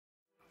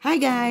Hi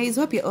guys,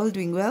 hope you're all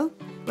doing well.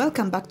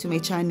 Welcome back to my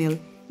channel.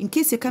 In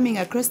case you're coming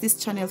across this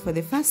channel for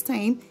the first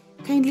time,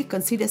 kindly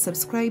consider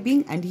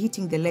subscribing and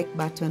hitting the like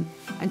button.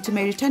 And to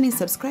my returning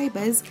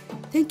subscribers,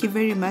 thank you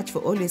very much for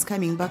always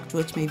coming back to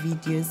watch my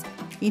videos.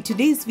 In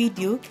today's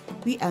video,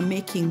 we are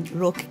making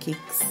rock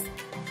cakes.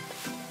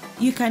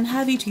 You can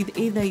have it with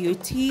either your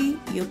tea,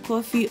 your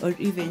coffee, or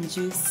even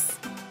juice.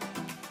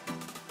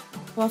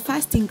 Our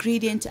first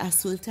ingredient are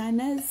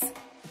sultanas,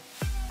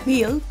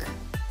 milk,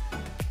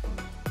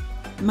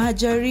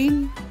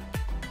 margarine,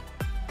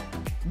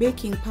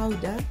 baking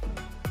powder,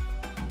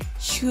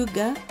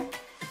 sugar,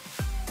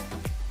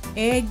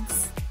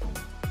 eggs,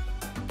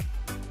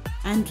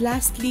 and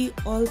lastly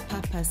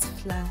all-purpose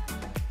flour.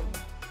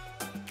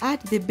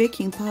 Add the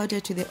baking powder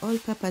to the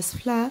all-purpose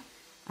flour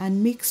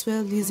and mix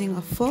well using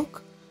a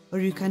fork, or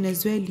you can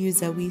as well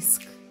use a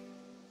whisk.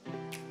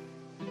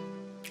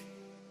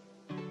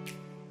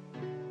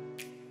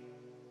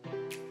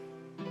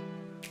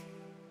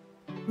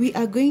 We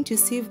are going to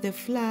sieve the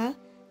flour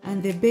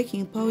and the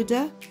baking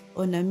powder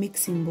on a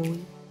mixing bowl.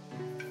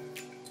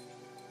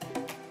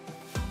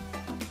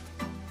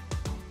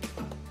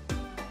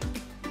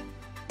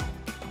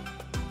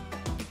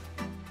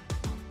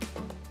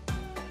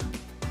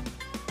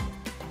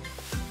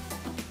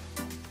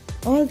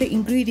 All the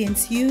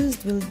ingredients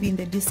used will be in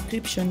the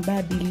description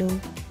bar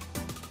below.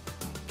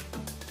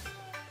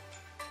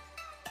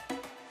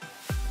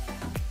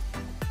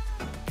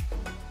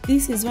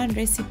 This is one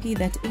recipe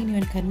that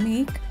anyone can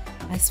make,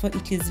 as for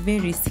it is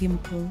very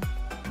simple.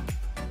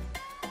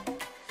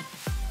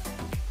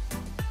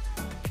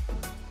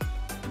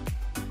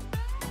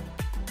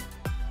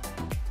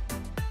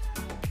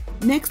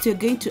 Next, you're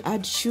going to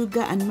add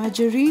sugar and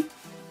margarine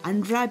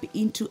and rub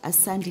into a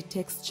sandy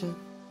texture.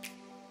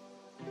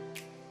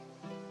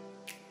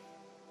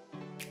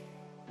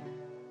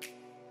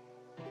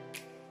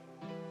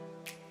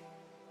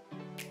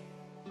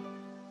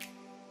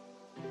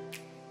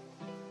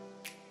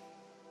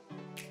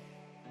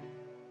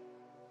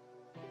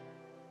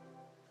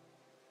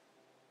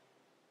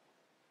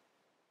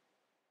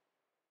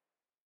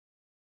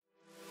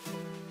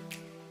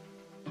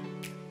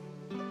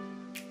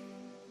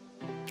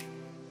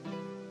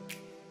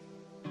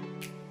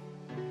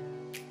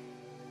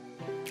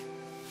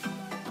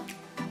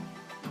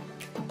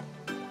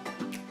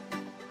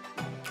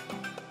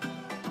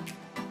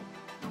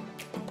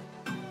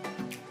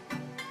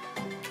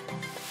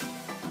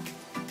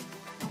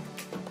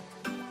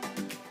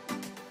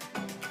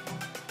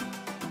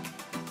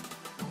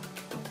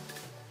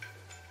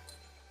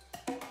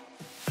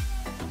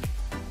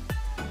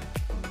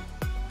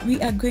 We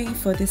are going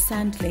for the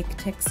sand-like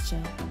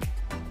texture.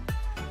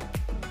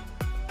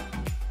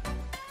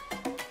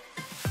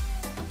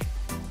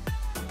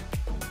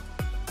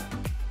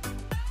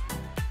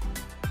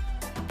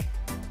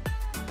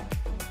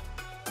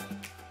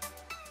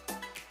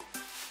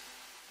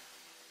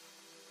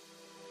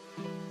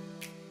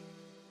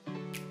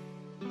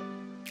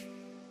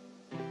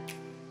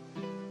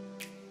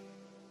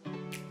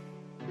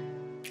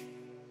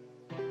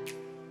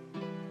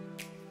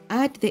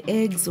 Add the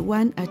eggs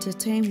one at a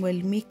time while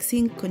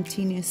mixing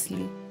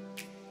continuously.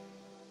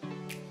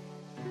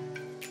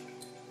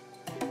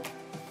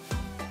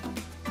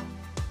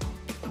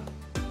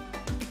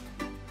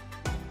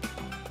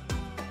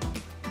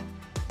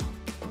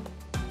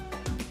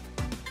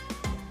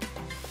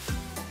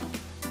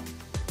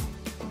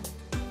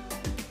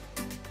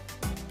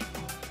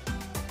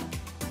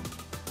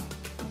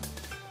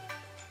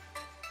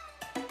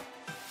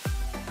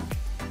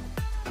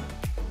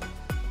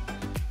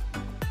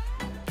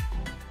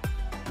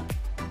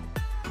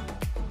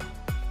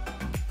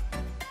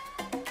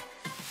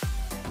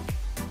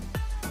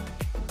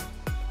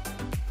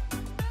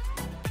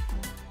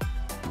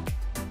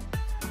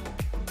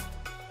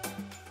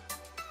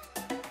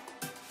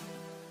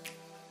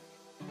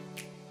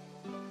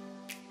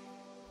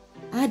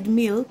 Add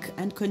milk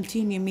and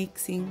continue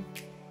mixing.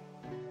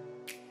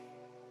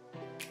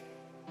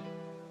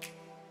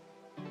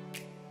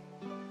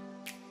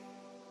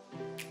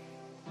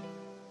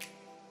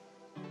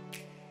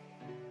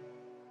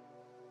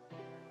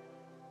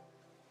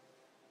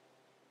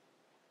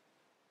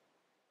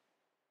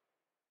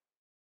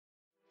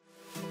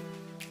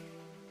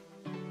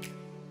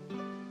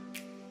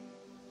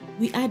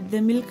 We add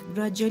the milk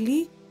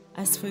gradually,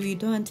 as for we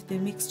don't want the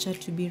mixture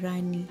to be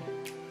runny.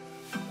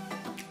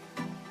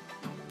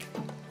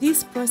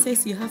 This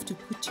process you have to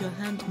put your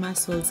hand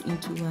muscles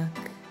into work.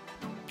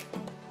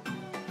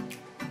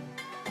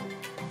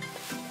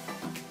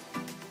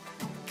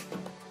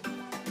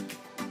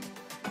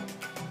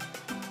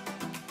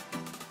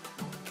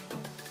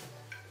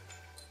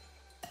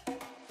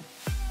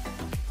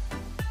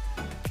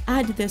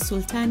 Add the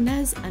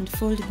sultanas and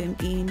fold them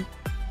in.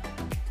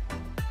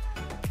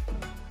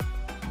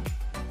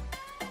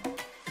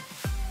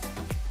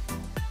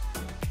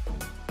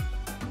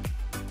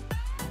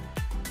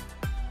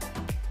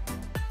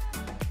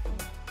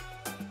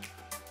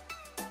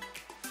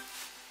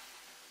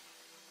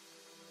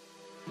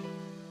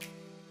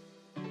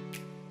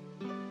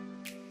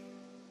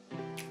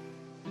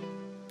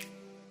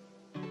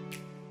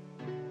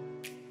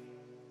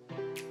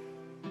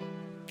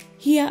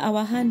 Here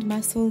our hand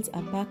muscles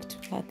are back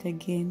to work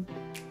again.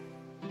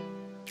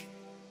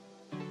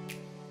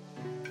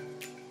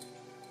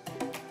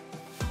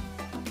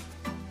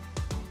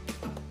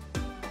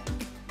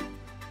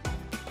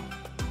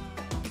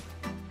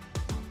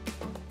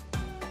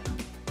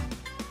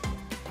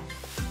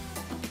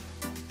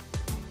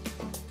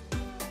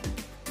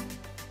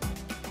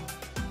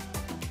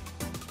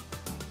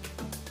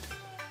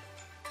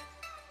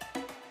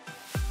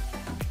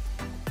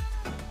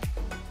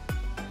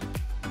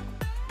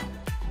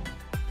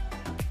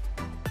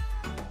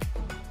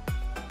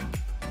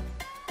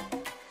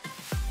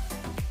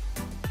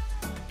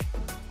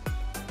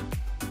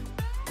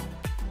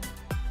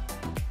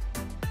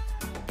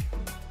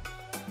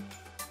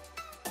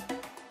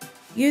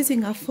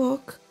 Using a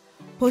fork,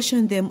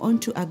 portion them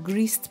onto a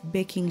greased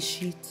baking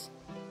sheet.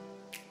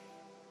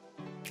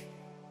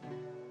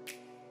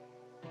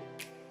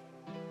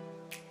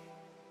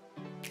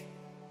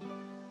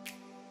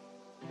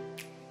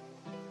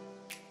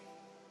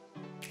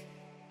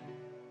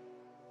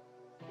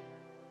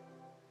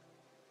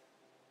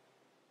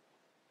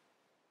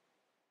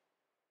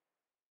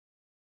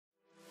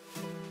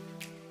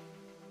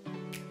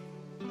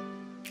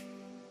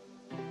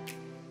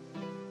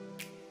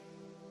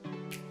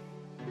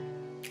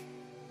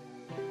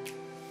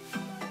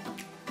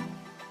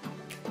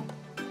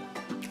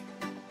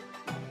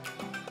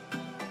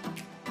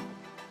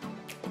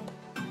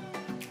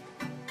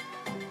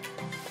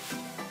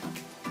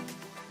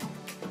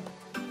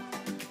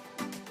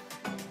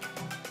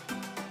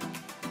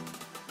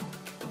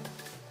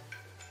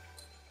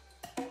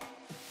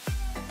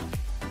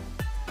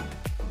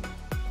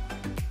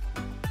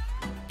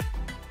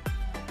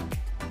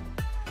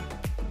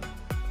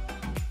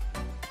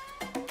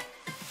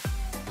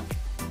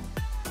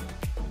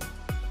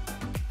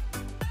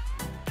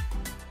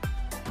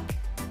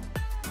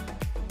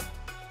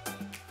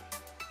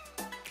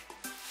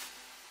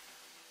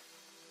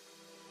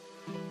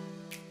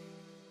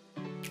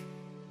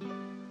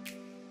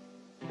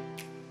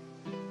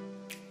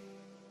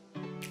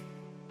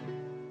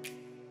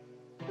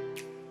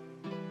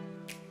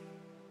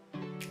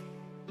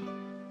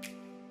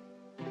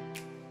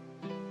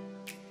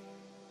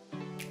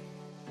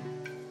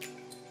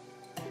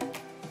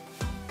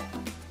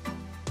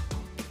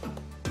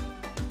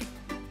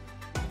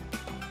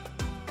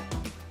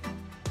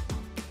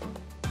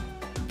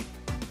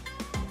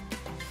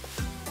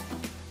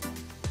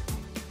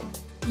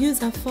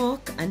 Use a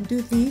fork and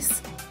do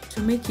this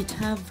to make it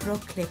have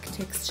rock-like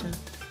texture.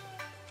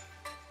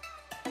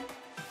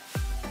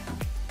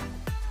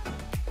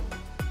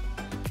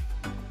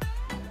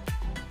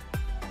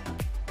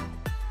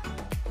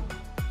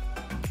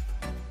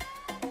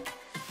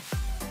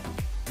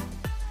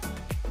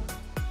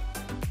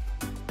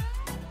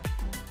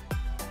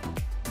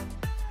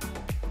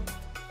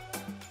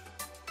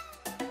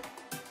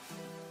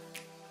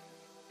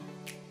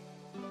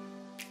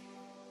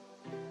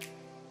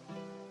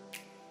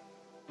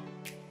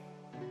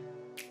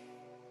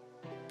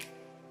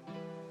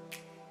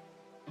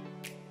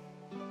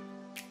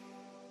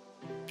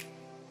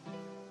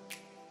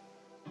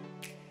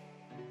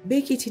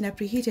 Bake it in a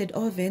preheated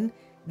oven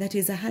that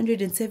is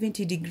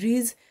 170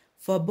 degrees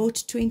for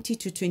about 20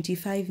 to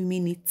 25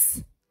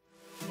 minutes.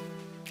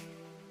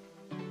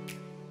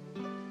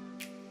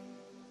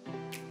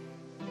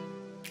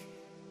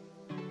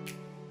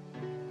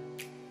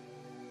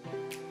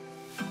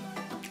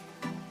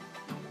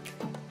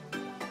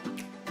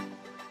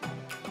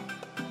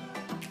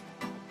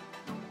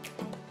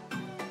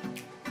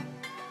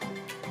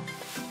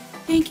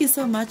 Thank you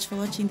so much for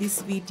watching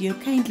this video.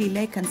 Kindly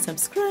like and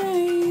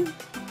subscribe.